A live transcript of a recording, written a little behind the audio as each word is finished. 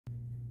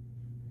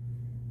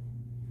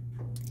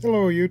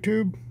Hello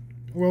YouTube,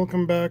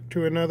 welcome back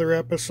to another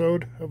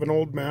episode of An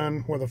Old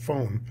Man with a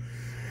Phone.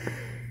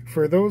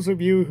 For those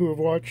of you who have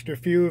watched a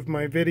few of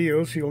my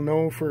videos, you'll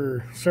know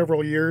for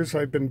several years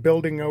I've been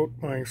building out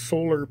my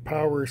solar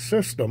power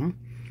system.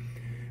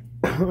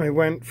 I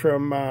went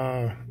from,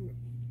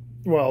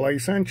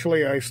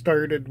 essentially I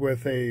started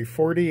with a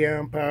 40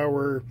 amp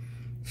hour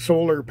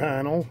solar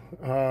panel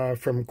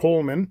from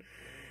Coleman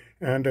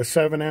and a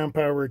 7 amp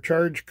hour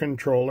charge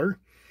controller,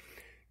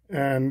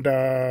 and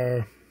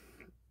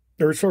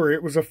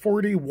it was a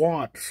 40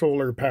 watt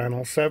solar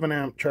panel, 7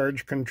 amp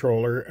charge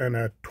controller, and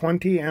a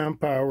 20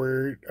 amp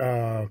hour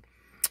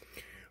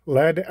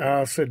lead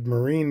acid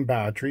marine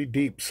battery,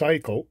 deep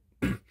cycle.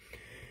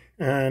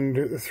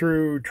 And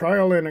through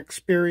trial and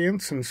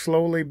experience and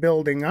slowly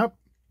building up,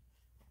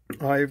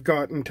 I've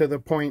gotten to the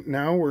point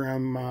now where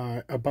I'm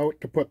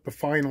about to put the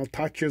final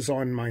touches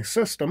on my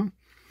system.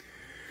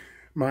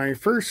 My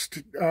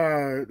first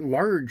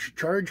large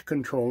charge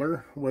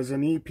controller was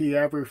an EP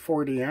Ever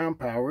 40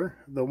 amp hour.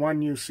 The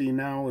one you see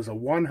now is a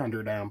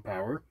 100 amp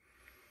hour.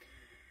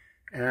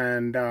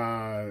 And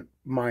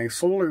my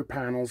solar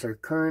panels are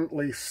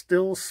currently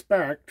still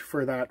spec'd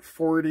for that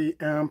 40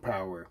 amp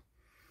hour.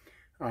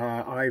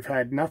 I've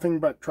had nothing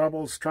but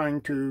troubles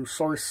trying to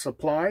source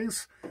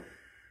supplies.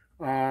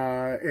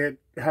 It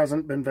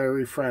hasn't been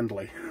very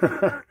friendly.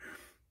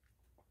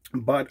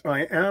 But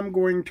I am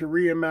going to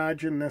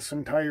reimagine this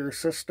entire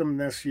system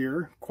this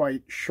year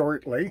quite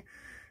shortly,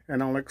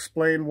 and I'll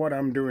explain what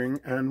I'm doing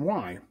and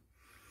why.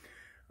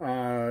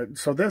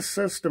 So this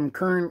system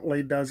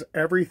currently does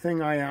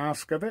everything I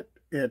ask of it.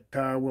 It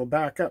will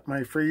back up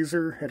my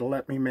freezer, it'll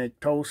let me make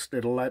toast,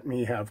 it'll let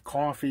me have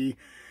coffee.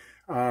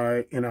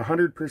 In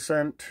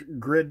 100%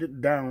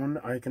 grid down,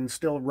 I can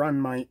still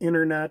run my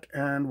internet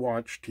and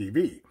watch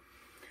TV.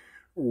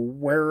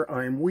 Where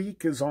I'm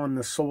weak is on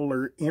the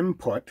solar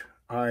input.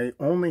 I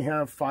only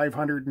have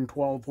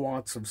 512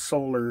 watts of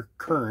solar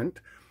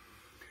current,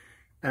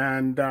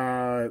 and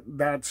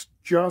that's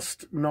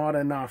just not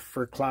enough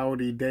for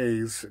cloudy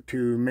days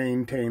to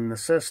maintain the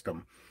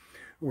system,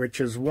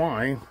 which is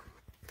why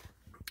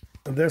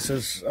this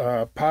is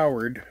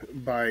powered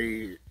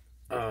by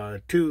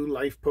two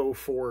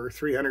LifePo4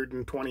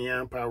 320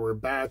 amp hour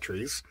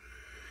batteries,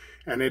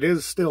 and it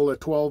is still a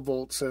 12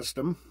 volt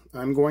system.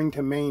 I'm going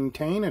to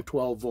maintain a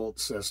 12 volt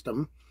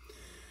system.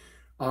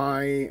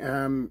 I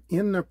am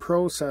in the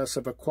process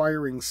of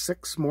acquiring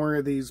 6 more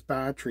of these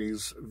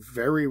batteries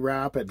very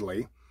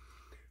rapidly.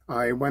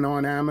 I went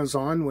on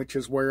Amazon, which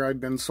is where I've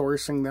been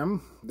sourcing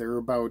them. They're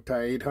about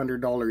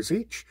 $800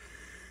 each.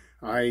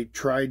 I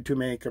tried to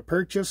make a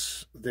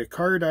purchase. The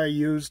card I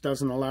use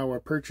doesn't allow a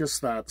purchase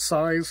that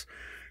size.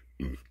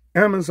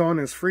 Amazon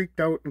has freaked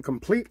out and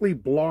completely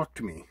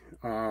blocked me.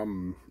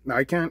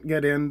 I can't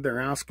get in. They're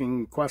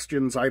asking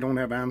questions I don't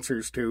have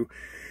answers to.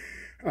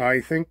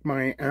 I think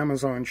my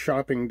Amazon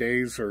shopping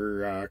days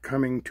are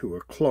coming to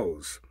a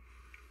close.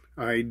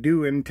 I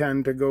do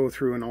intend to go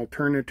through an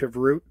alternative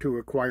route to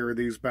acquire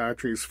these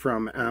batteries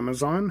from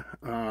Amazon.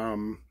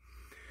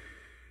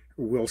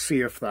 We'll see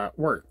if that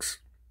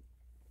works.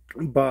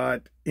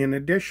 But in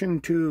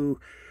addition to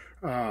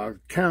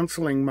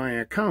canceling my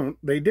account,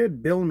 they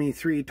did bill me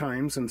 3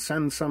 times and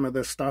send some of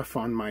the stuff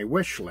on my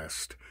wish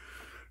list.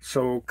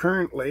 So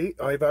currently,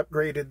 I've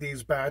upgraded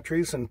these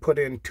batteries and put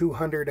in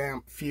 200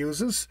 amp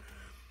fuses.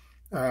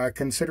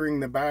 Considering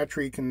the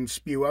battery can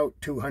spew out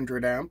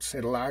 200 amps,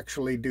 it'll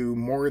actually do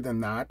more than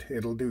that.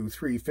 It'll do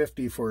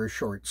 350 for a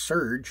short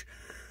surge,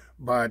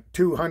 but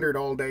 200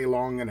 all day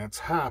long and it's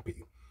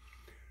happy.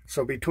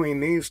 So between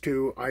these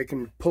two, I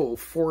can pull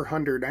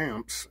 400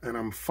 amps and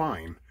I'm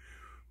fine.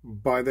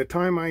 By the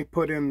time I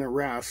put in the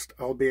rest,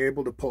 I'll be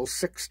able to pull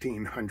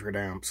 1600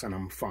 amps and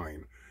I'm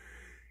fine.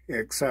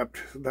 Except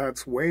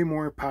that's way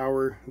more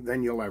power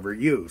than you'll ever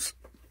use.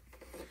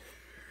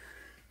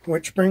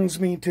 Which brings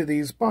me to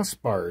these bus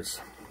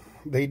bars.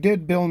 They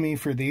did bill me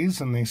for these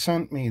and they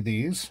sent me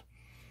these.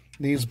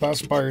 These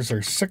bus bars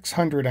are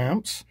 600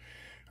 amps.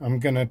 I'm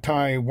going to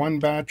tie 1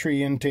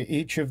 battery into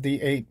each of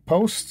the 8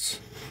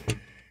 posts.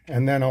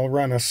 And then I'll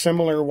run a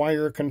similar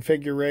wire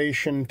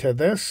configuration to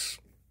this,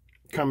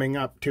 coming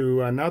up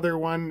to another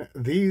one.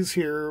 These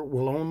here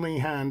will only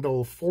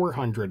handle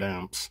 400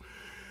 amps.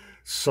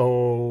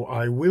 So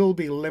I will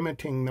be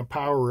limiting the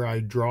power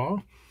I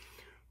draw.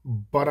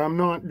 But I'm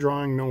not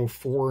drawing no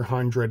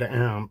 400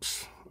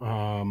 amps.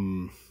 I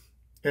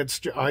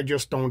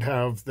just don't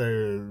have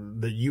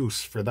the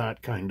use for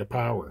that kind of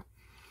power.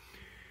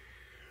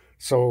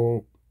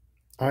 So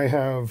I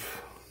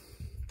have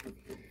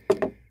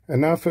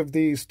enough of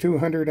these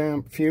 200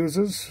 amp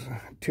fuses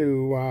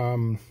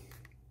to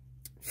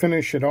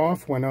finish it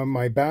off when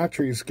my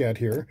batteries get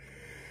here.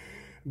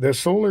 The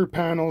solar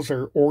panels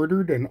are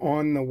ordered and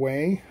on the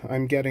way.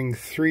 I'm getting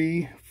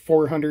 3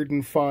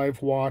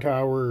 405 watt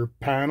hour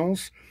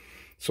panels,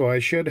 so I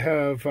should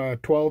have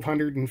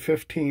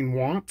 1215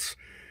 watts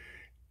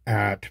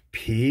at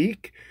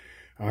peak.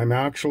 I'm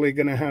actually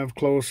going to have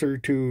closer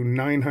to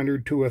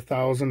 900 to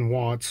 1,000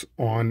 watts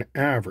on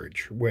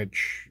average,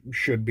 which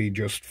should be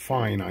just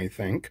fine, I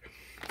think.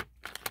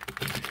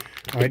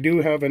 I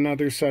do have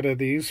another set of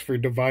these for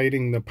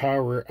dividing the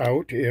power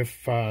out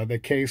if the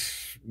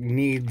case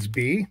needs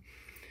be.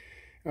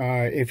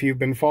 If you've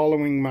been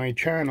following my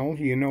channel,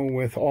 you know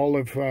with all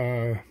of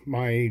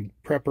my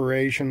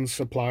preparations,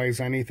 supplies,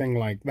 anything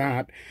like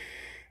that,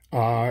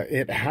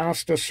 it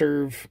has to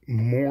serve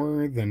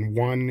more than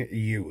one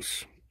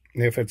use.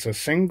 If it's a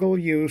single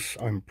use,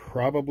 I'm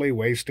probably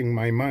wasting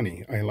my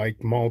money. I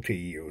like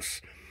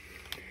multi-use.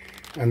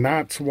 And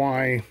that's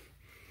why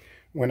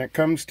when it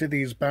comes to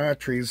these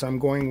batteries, I'm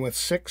going with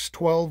 6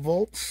 12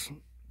 volts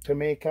to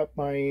make up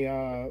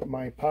my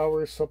my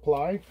power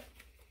supply.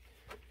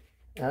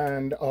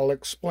 And I'll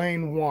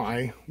explain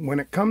why. When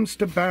it comes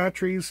to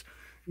batteries,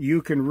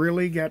 you can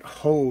really get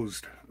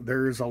hosed.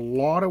 There's a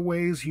lot of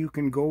ways you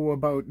can go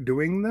about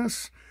doing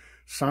this.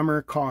 Some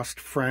are cost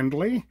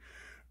friendly.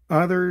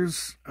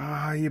 Others,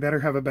 you better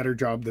have a better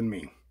job than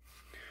me.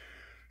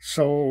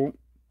 So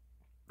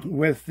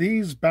with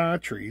these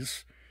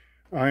batteries,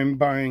 I'm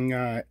buying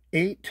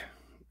 8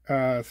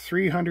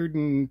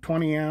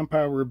 320 amp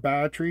hour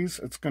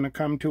batteries. It's going to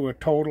come to a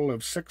total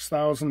of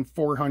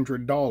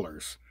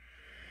 $6,400.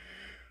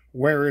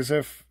 Whereas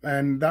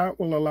and that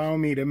will allow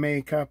me to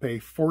make up a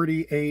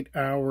 48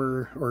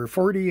 hour or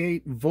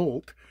 48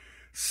 volt,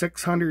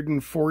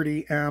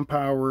 640 amp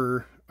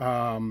hour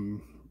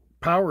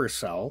power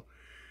cell.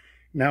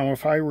 Now,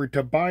 if I were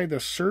to buy the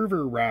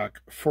server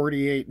rack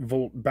 48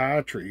 volt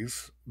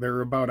batteries, they're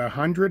about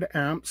 100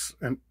 amps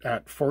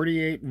at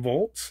 48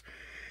 volts,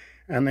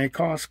 and they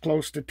cost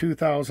close to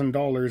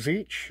 $2,000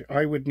 each.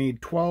 I would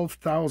need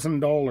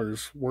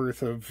 $12,000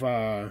 worth of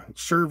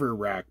server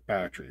rack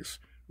batteries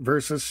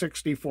versus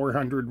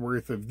 $6,400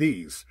 worth of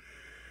these.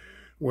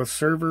 With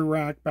server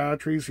rack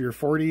batteries, you're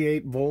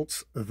 48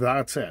 volts,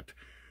 that's it.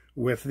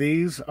 With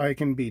these, I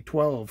can be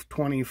 12,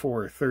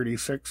 24,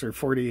 36, or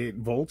 48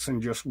 volts and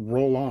just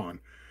roll on.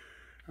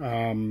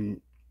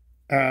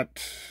 At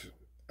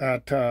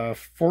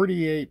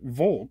 48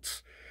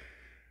 volts,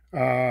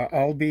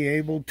 I'll be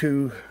able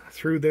to,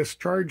 through this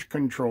charge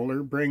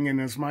controller, bring in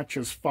as much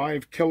as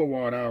 5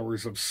 kilowatt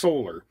hours of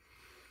solar.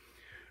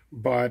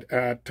 But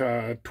at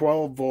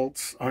 12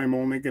 volts, I'm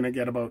only going to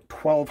get about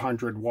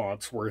 1,200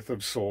 watts worth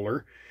of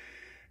solar.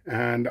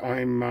 And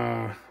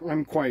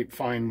I'm quite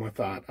fine with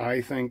that.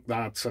 I think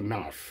that's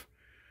enough.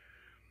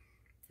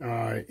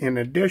 In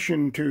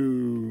addition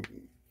to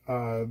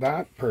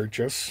that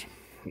purchase,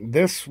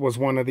 this was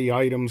one of the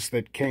items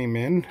that came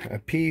in, a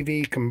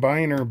PV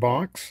combiner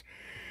box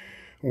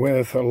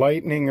with a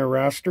lightning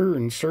arrestor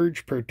and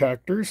surge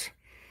protectors.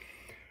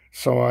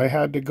 So I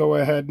had to go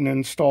ahead and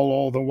install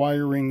all the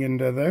wiring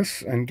into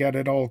this and get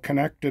it all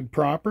connected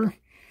proper.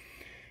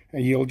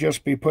 You'll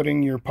just be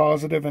putting your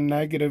positive and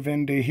negative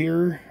into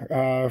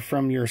here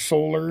from your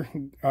solar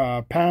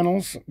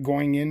panels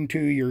going into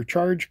your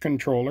charge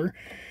controller.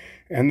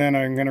 And then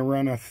I'm going to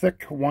run a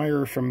thick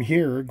wire from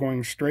here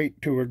going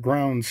straight to a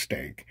ground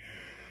stake.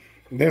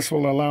 This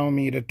will allow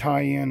me to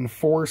tie in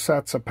 4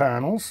 sets of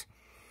panels.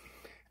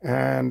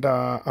 And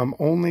I'm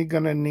only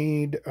going to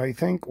need, I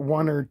think,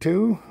 1 or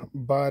 2.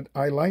 But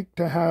I like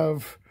to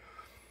have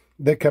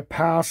the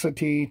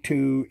capacity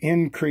to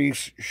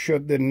increase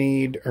should the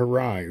need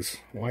arise.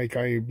 Like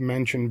I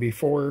mentioned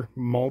before,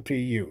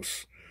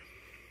 multi-use.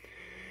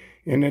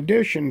 In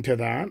addition to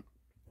that,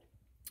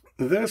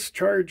 this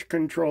charge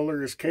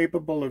controller is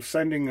capable of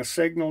sending a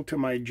signal to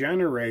my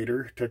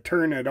generator to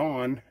turn it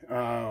on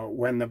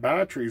when the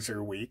batteries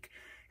are weak,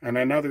 and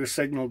another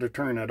signal to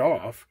turn it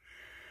off.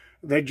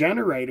 The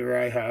generator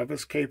I have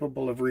is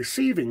capable of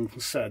receiving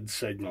said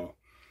signal.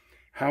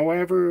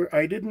 However,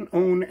 I didn't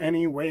own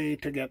any way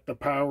to get the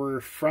power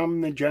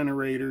from the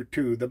generator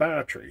to the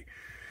battery.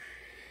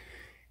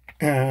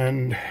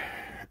 And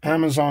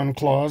Amazon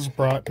Claus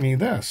brought me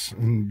this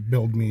and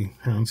billed me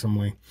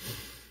handsomely.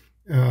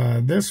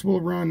 This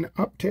will run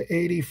up to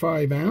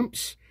 85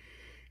 amps.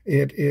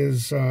 It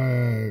is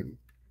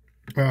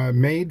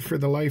made for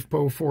the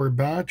LiFePO 4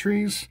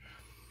 batteries.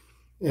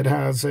 It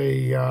has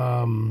a,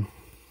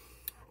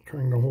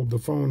 trying to hold the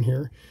phone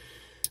here.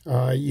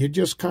 You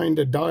just kind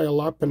of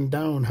dial up and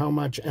down how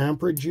much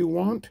amperage you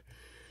want.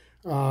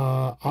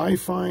 I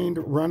find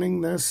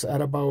running this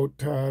at about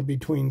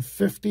between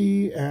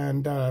 50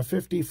 and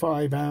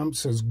 55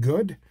 amps is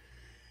good.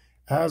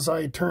 As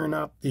I turn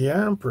up the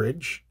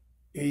amperage,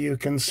 you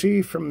can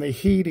see from the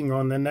heating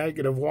on the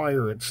negative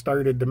wire, it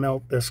started to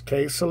melt this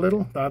case a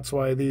little. That's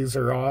why these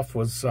are off,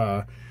 was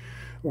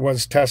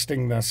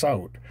testing this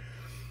out.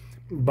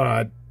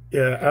 But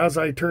as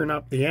I turn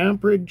up the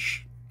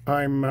amperage,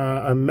 I'm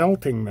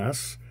melting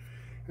this,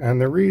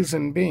 and the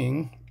reason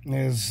being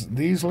is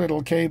these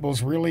little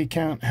cables really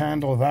can't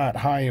handle that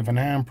high of an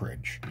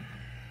amperage.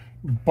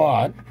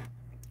 But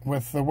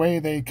with the way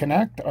they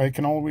connect, I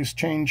can always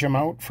change them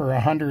out for a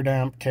 100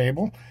 amp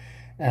cable,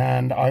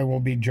 and I will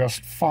be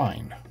just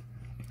fine.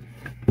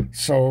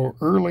 So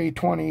early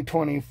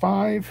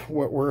 2025,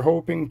 what we're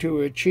hoping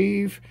to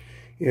achieve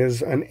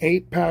is an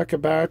 8-pack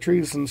of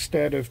batteries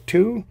instead of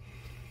 2.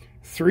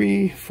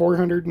 3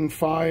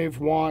 405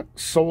 watt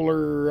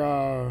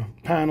solar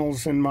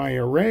panels in my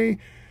array.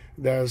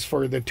 As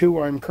for the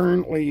two I'm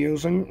currently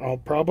using, I'll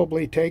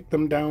probably take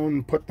them down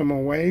and put them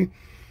away,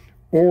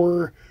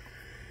 or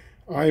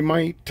I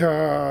might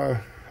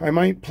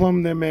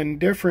plumb them in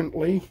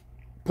differently,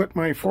 put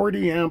my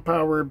 40 amp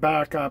hour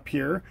back up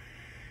here,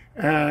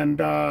 and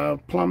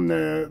plumb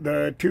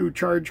the two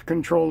charge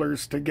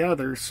controllers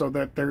together so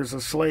that there's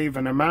a slave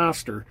and a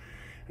master,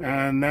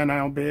 and then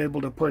I'll be able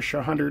to push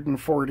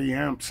 140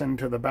 amps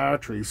into the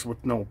batteries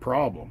with no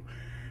problem,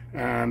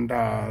 and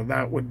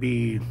that would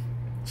be a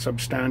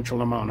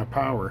substantial amount of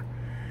power.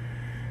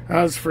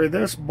 As for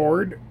this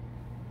board,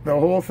 the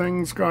whole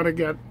thing's got to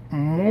get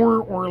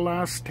more or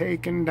less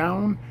taken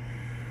down.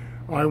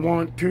 I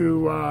want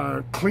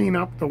to clean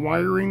up the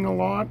wiring a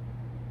lot.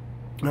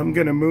 I'm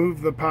going to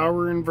move the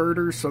power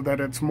inverter so that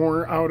it's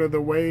more out of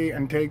the way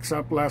and takes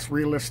up less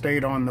real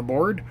estate on the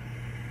board.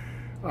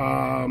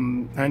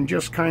 And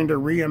just kind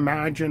of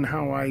reimagine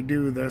how I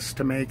do this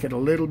to make it a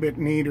little bit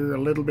neater,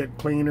 a little bit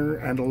cleaner,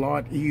 and a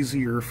lot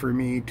easier for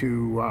me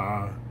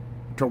to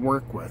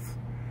work with.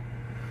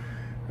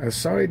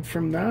 Aside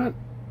from that,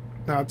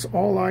 that's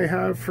all I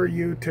have for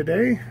you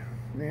today.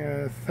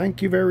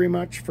 Thank you very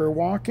much for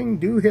watching.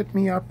 Do hit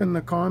me up in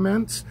the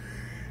comments.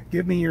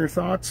 Give me your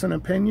thoughts and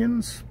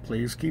opinions.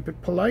 Please keep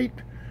it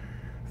polite.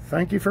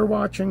 Thank you for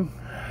watching.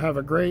 Have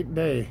a great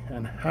day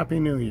and Happy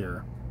New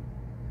Year.